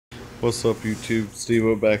What's up YouTube,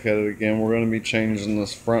 Steve-O back at it again. We're going to be changing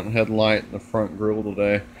this front headlight and the front grille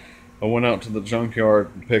today. I went out to the junkyard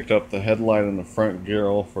and picked up the headlight and the front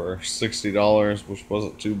grille for $60, which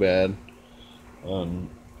wasn't too bad.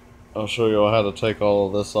 I'll show you how to take all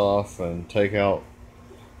of this off and take out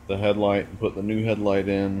the headlight and put the new headlight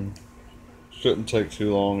in. Shouldn't take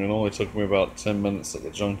too long. It only took me about 10 minutes at the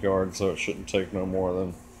junkyard, so it shouldn't take no more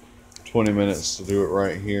than 20 minutes to do it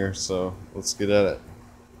right here. So let's get at it.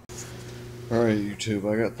 Alright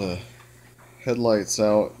YouTube, I got the headlights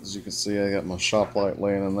out. As you can see, I got my shop light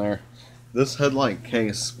laying in there. This headlight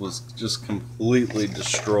case was just completely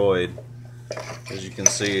destroyed. As you can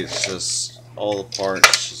see, it's just all the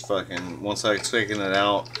parts just fucking, once I taken it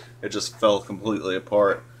out, it just fell completely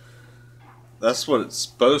apart. That's what it's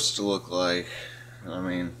supposed to look like. I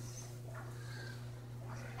mean,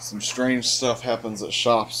 some strange stuff happens at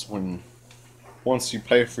shops when once you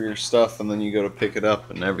pay for your stuff and then you go to pick it up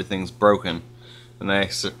and everything's broken, and they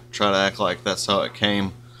try to act like that's how it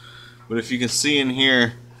came. But if you can see in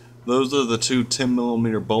here, those are the two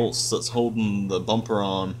 10mm bolts that's holding the bumper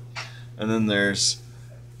on, and then there's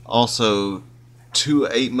also two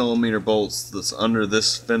 8mm bolts that's under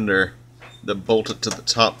this fender that bolt it to the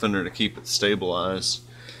top fender to keep it stabilized.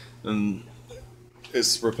 And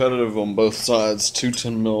it's repetitive on both sides, two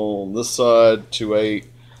 10mm on this side, two 8,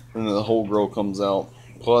 and then the whole grill comes out.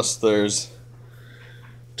 Plus there's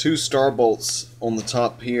two star bolts on the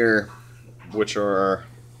top here, which are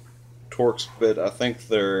Torx bit, I think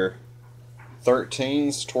they're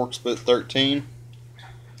 13s, Torx bit 13.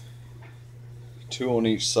 Two on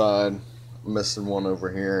each side. I'm missing one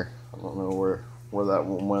over here. I don't know where that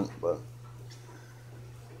one went, but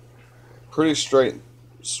pretty straight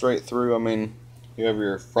through. I mean, you have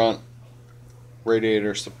your front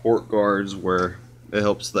radiator support guards where it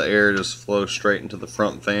helps the air just flow straight into the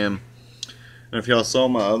front fan. And if y'all saw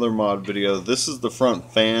my other mod video, this is the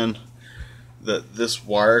front fan that this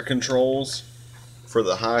wire controls for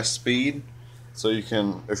the high speed. So you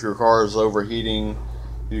can, if your car is overheating,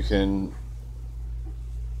 you can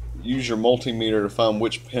use your multimeter to find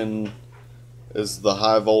which pin is the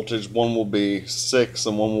high voltage. One will be 6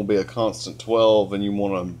 and one will be a constant 12, and you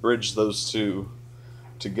want to bridge those two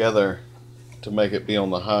together to make it be on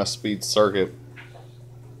the high speed circuit.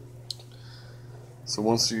 So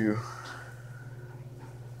once you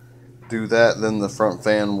do that, then the front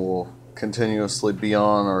fan will continuously be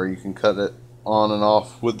on, or you can cut it on and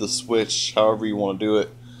off with the switch, however you want to do it.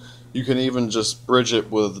 You can even just bridge it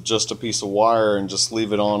with just a piece of wire and just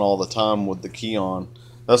leave it on all the time with the key on.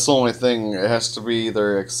 That's the only thing. It has to be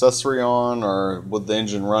either accessory on or with the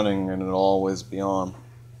engine running, and it'll always be on.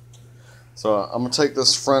 So I'm going to take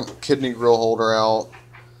this front kidney grill holder out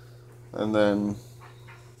and then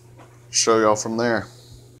show y'all from there.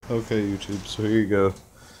 Okay YouTube, so here you go.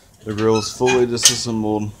 The grill is fully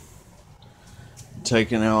disassembled,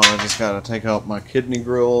 taken out. I just got to take out my kidney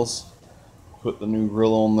grills, put the new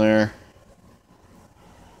grill on there.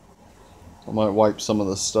 I might wipe some of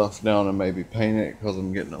the stuff down and maybe paint it, because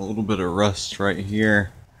I'm getting a little bit of rust right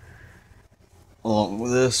here along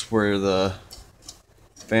with this where the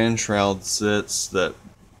fan shroud sits that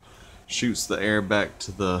shoots the air back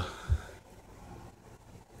to the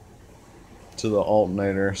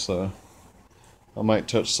alternator. So I might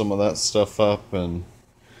touch some of that stuff up and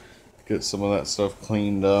get some of that stuff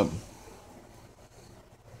cleaned up.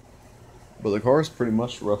 But the car is pretty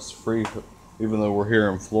much rust free, even though we're here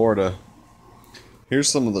in Florida. Here's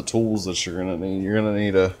some of the tools that you're going to need. You're going to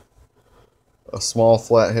need a small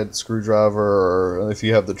flathead screwdriver, or if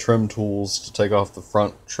you have the trim tools to take off the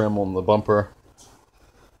front trim on the bumper.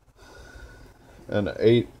 An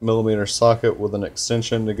 8mm socket with an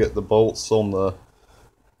extension to get the bolts on the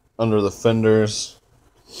under the fenders.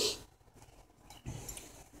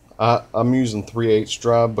 I'm using 3/8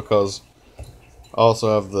 drive because I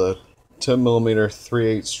also have the 10mm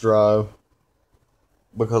 3/8 drive,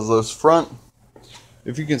 because those front,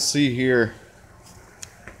 if you can see here,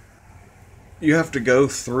 you have to go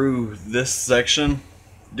through this section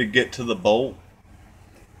to get to the bolt,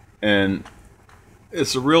 and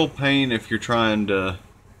it's a real pain if you're trying to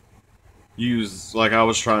use, like I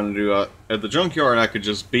was trying to do at the junkyard. I could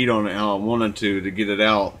just beat on it how I wanted to get it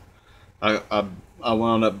out. I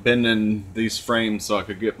wound up bending these frames so I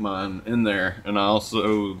could get mine in there, and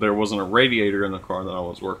there wasn't a radiator in the car that I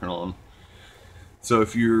was working on. So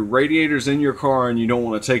if your radiator's in your car and you don't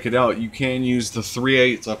want to take it out, you can use the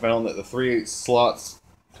 3/8. I found that the 3/8 slots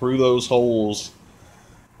through those holes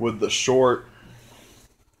with the short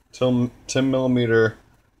 10mm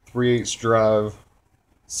 3/8 drive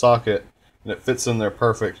socket, and it fits in there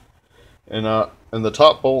perfect. And the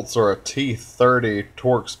top bolts are a T30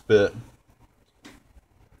 Torx bit.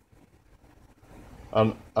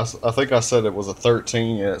 I think I said it was a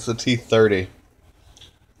 13. Yeah, it's a T30.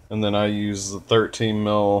 And then I use the 13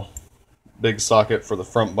 mil big socket for the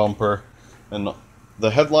front bumper, and the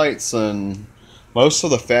headlights and most of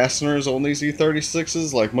the fasteners on these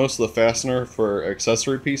E36s, like most of the fastener for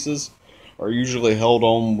accessory pieces, are usually held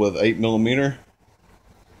on with 8mm,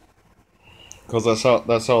 because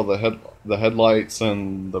that's how the headlights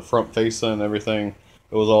and the front facing and everything,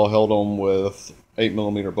 it was all held on with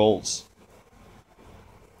 8mm bolts.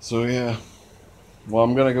 So yeah, well,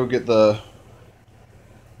 I'm gonna go get the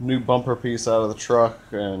new bumper piece out of the truck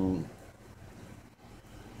and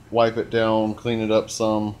wipe it down, clean it up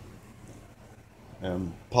some,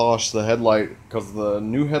 and polish the headlight, because the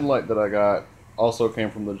new headlight that I got also came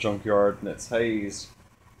from the junkyard and it's hazed.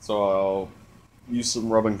 So I'll use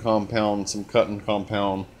some rubbing compound, some cutting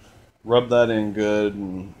compound, rub that in good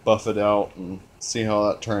and buff it out and see how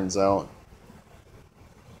that turns out.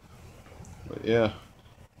 But yeah,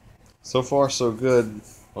 so far so good.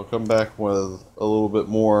 I'll come back with a little bit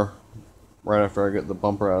more right after I get the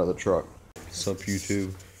bumper out of the truck. What's up,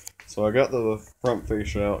 YouTube? So I got the front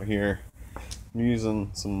fascia out here. I'm using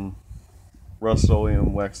some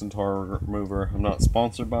Rust-Oleum wax and tar remover. I'm not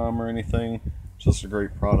sponsored by them or anything, just a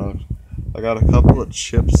great product. I got a couple of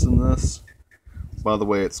chips in this. By the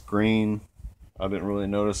way, it's green. I didn't really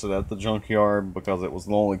notice it at the junkyard because it was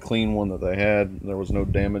the only clean one that they had. There was no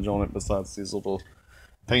damage on it besides these little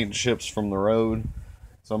paint chips from the road.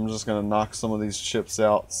 So I'm just going to knock some of these chips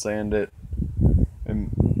out, sand it,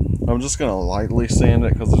 and I'm just going to lightly sand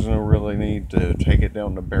it because there's no really need to take it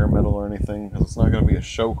down to bare metal or anything, because it's not going to be a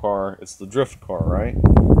show car. It's the drift car, right?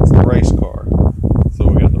 It's the race car. So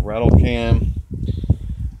we got the rattle cam,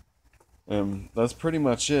 and that's pretty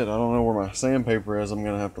much it. I don't know where my sandpaper is. I'm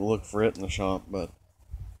going to have to look for it in the shop, but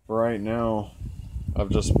for right now,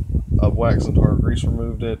 I've wax and tar grease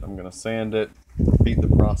removed it. I'm going to sand it, repeat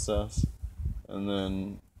the process, and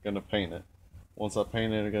then gonna paint it. Once I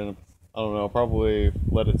paint it, I don't know, I'll probably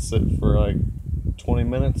let it sit for like 20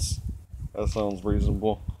 minutes. That sounds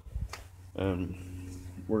reasonable. And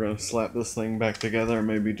we're gonna slap this thing back together and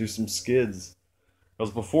maybe do some skids.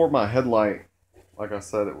 Because before, my headlight, like I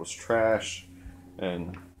said, it was trash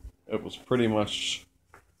and it was pretty much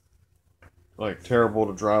like terrible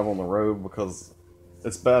to drive on the road, because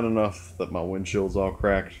it's bad enough that my windshield's all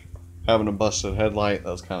cracked. Having a busted headlight, that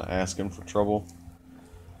was kind of asking for trouble.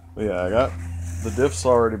 But yeah, I got the diff's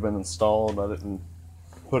already been installed. I didn't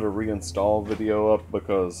put a reinstall video up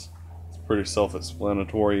because it's pretty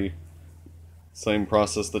self-explanatory. Same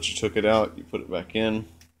process that you took it out, you put it back in.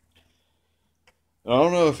 I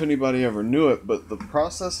don't know if anybody ever knew it, but the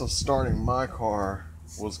process of starting my car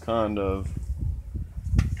was kind of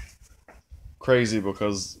crazy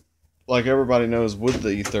because, like everybody knows, with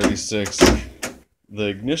the E36, the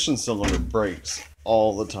ignition cylinder breaks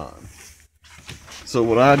all the time. So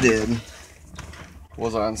what I did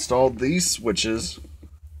was I installed these switches,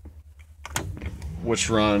 which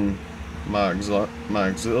run my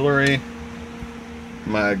auxiliary,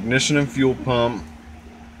 my ignition and fuel pump,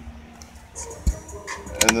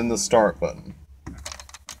 and then the start button.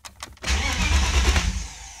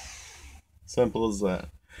 Simple as that.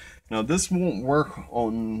 Now this won't work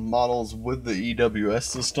on models with the EWS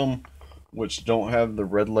system, which don't have the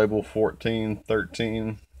red label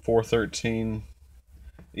 413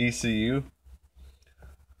 ECU.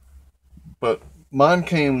 But mine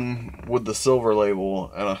came with the silver label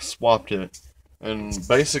and I swapped it. And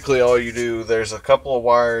basically all you do, there's a couple of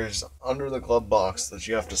wires under the glove box that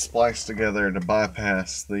you have to splice together to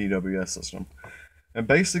bypass the EWS system. And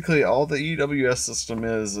basically all the EWS system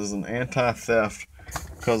is an anti-theft,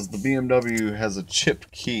 because the BMW has a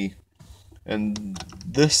chipped key. And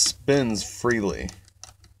this spins freely.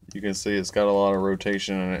 You can see it's got a lot of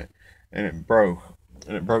rotation in it. And it broke.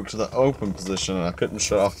 And it broke to the open position and I couldn't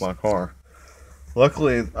shut off my car.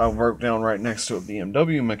 Luckily, I broke down right next to a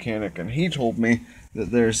BMW mechanic and he told me that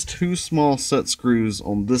there's two small set screws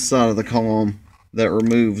on this side of the column that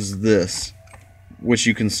removes this, which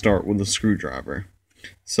you can start with a screwdriver.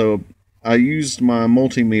 So I used my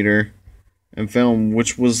multimeter and found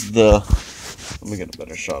which was the, let me get a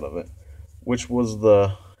better shot of it, which was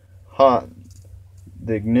the hot,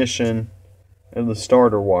 the ignition, and the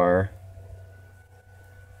starter wire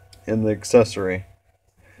in the accessory,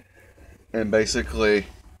 and basically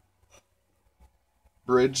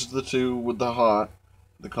bridged the two with the hot,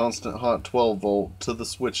 the constant hot 12 volt to the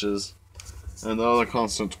switches, and the other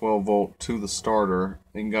constant 12 volt to the starter,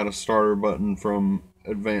 and got a starter button from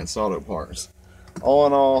Advanced Auto Parts. All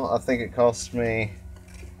in all, I think it cost me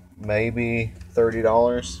maybe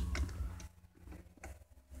 $30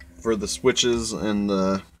 for the switches and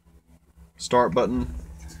the start button.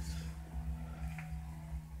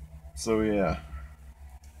 So yeah,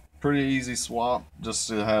 pretty easy swap. Just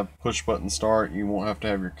to have push button start, you won't have to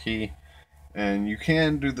have your key. And you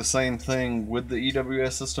can do the same thing with the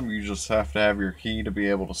EWS system. You just have to have your key to be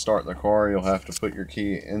able to start the car. You'll have to put your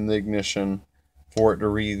key in the ignition for it to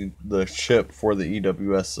read the chip for the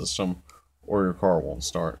EWS system, or your car won't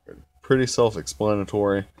start. Pretty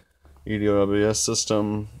self-explanatory. EWS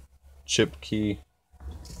system, chip key,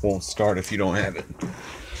 won't start if you don't have it.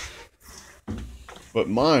 But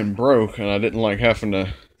mine broke, and I didn't like having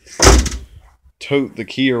to tote the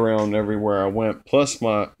key around everywhere I went. Plus,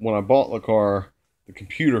 when I bought the car, the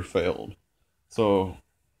computer failed. So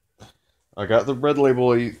I got the Red Label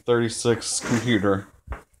E36 computer,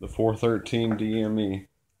 the 413 DME,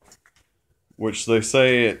 which they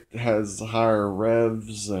say it has higher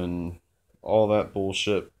revs and all that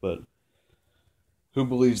bullshit, but who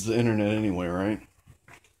believes the internet anyway, right?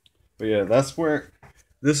 But yeah,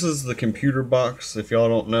 this is the computer box. If y'all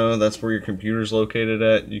don't know, that's where your computer's located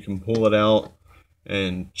at. You can pull it out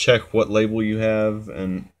and check what label you have,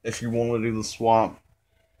 and if you want to do the swap,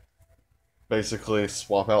 basically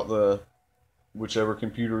swap out the whichever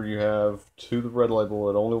computer you have to the Red Label.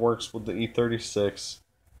 It only works with the E36.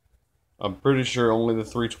 I'm pretty sure only the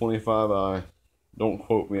 325i. Don't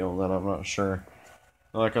quote me on that, I'm not sure.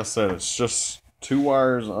 Like I said, it's just 2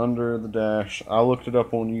 wires under the dash. I looked it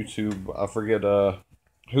up on YouTube. I forget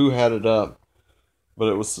who had it up, but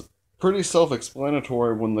it was pretty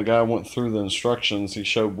self-explanatory. When the guy went through the instructions, he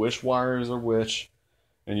showed which wires are which,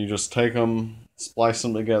 and you just take them, splice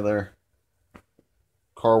them together.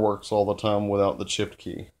 Car works all the time without the chipped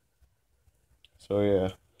key. So yeah,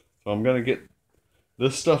 so I'm gonna get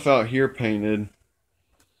this stuff out here painted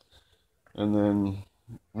and then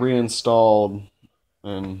reinstalled,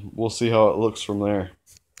 and we'll see how it looks from there.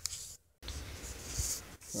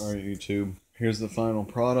 Alright YouTube, here's the final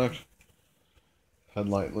product.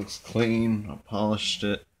 Headlight looks clean. I polished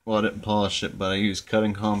it. Well, I didn't polish it, but I used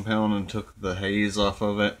cutting compound and took the haze off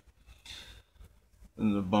of it.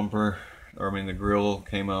 And the bumper, the grill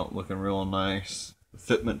came out looking real nice. The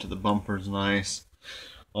fitment to the bumper's nice.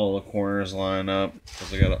 All the corners line up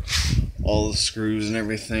because I got all the screws and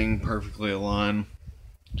everything perfectly aligned.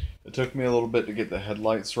 It took me a little bit to get the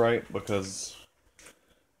headlights right because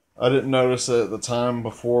I didn't notice it at the time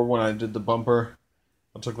before when I did the bumper.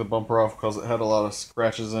 I took the bumper off because it had a lot of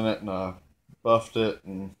scratches in it, and I buffed it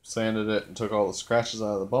and sanded it and took all the scratches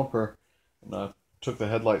out of the bumper. And I took the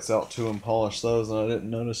headlights out too and polished those, and I didn't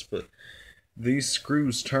notice, but these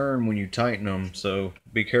screws turn when you tighten them, so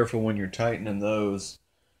be careful when you're tightening those.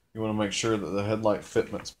 You want to make sure that the headlight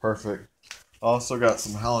fitment's perfect. I also got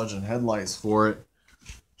some halogen headlights for it.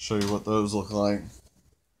 Show you what those look like.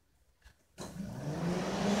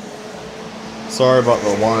 Sorry about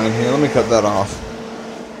the whine here. Let me cut that off.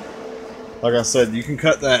 Like I said, you can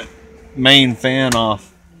cut that main fan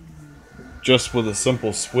off just with a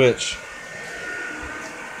simple switch.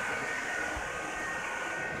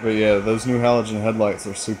 But yeah, those new halogen headlights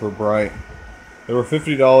are super bright. They were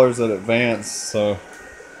 $50 at Advance, so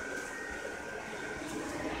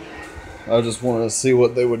I just wanted to see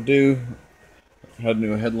what they would do. Had a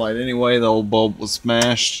new headlight anyway. The old bulb was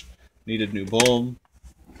smashed. Needed new bulb.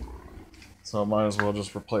 So I might as well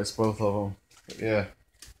just replace both of them. But yeah.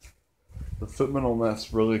 The fitment on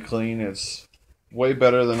that's really clean. It's way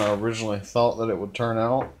better than I originally thought that it would turn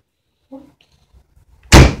out.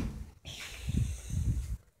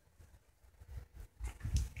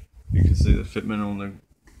 You can see the fitment on the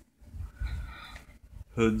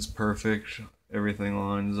hood's perfect. Everything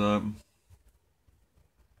lines up.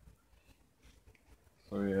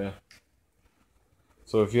 So yeah.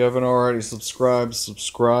 So if you haven't already subscribed,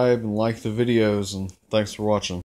 subscribe and like the videos, and thanks for watching.